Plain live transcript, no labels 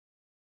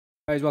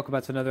Guys, welcome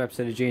back to another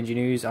episode of G&G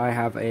News. I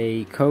have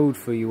a code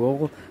for you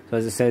all. So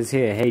as it says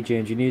here, hey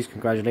G&G News,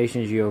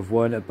 congratulations, you have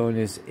won a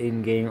bonus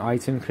in-game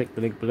item. Click the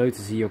link below to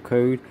see your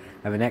code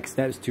and the next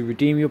steps to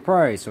redeem your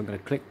prize. So I'm going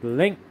to click the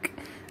link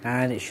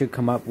and it should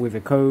come up with a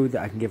code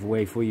that I can give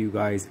away for you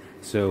guys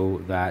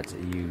so that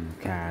you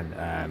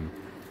can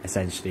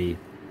essentially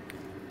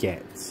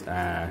get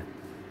some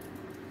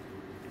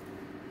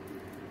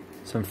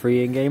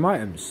free in-game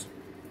items.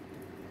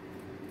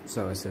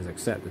 So it says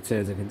accept the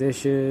terms and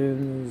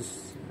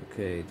conditions.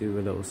 Okay, do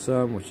a little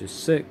sum, which is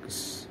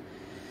 6.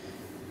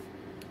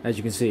 As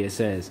you can see, it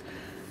says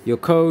your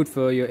code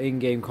for your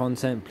in-game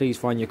content. Please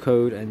find your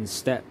code and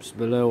steps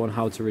below on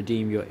how to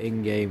redeem your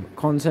in-game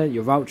content.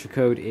 Your voucher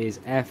code is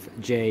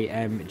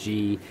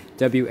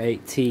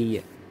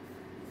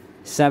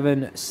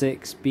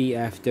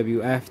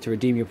FJMGW8T76BFWF. To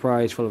redeem your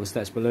prize, follow the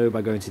steps below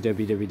by going to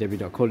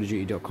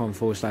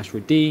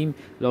www.callofduty.com/redeem.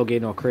 Log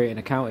in or create an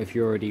account. If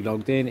you're already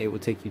logged in, it will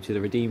take you to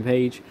the redeem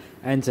page.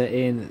 Enter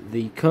in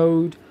the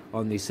code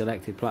on the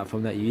selected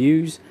platform that you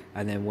use,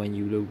 and then when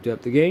you load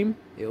up the game,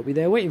 it will be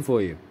there waiting for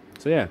you.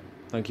 So yeah,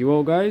 thank you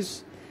all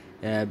guys.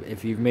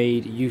 If you've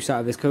made use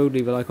out of this code,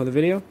 leave a like on the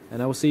video,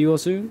 and I will see you all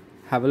soon.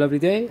 Have a lovely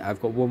day. I've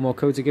got one more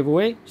code to give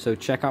away, so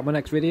check out my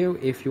next video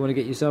if you want to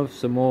get yourself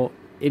some more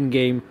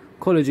in-game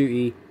Call of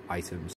Duty items.